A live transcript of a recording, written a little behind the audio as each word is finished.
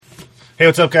Hey,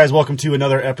 what's up, guys? Welcome to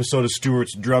another episode of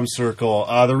Stuart's Drum Circle.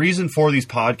 The reason for these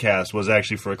podcasts was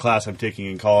actually for a class I'm taking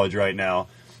in college right now.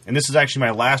 And this is actually my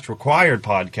last required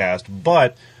podcast,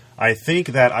 but I think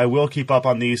that I will keep up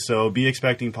on these, so be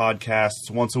expecting podcasts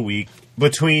once a week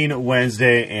between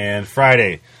Wednesday and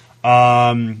Friday.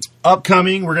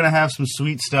 Upcoming, we're going to have some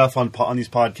sweet stuff on these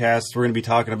podcasts. We're going to be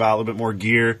talking about a little bit more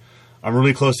gear. I'm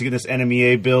really close to getting this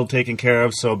NMEA build taken care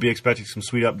of, so be expecting some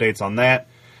sweet updates on that.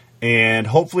 And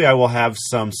hopefully I will have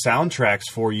some soundtracks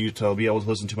for you to be able to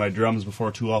listen to my drums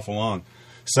before too awful long.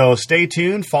 So stay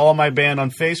tuned. Follow my band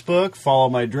on Facebook. Follow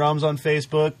my drums on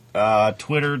Facebook.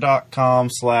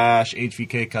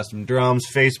 Twitter.com/HVK Custom Drums.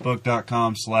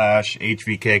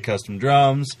 Facebook.com/HVK Custom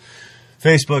Drums.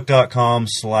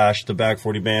 Facebook.com/The Bag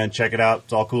 40 Band. Check it out.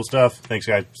 It's all cool stuff. Thanks,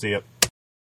 guys. See ya.